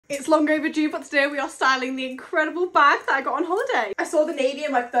It's long overdue, but today we are styling the incredible bag that I got on holiday. I saw the navy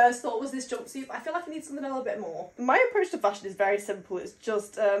and my first thought was this jumpsuit, but I feel like I need something a little bit more. My approach to fashion is very simple. It's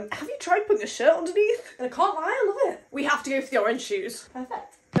just, have you tried putting a shirt underneath? And I can't lie, I love it. We have to go for the orange shoes.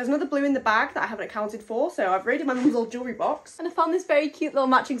 Perfect. There's another blue in the bag that I haven't accounted for, so I've raided my mum's old jewellery box and I found this very cute little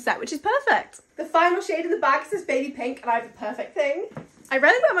matching set, which is perfect. The final shade in the bag is this baby pink and I have the perfect thing. I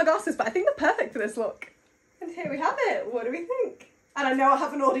rarely wear my glasses, but I think they're perfect for this look. And here we have it. What do we think? And I know I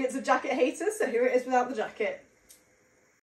have an audience of jacket haters, so here it is without the jacket.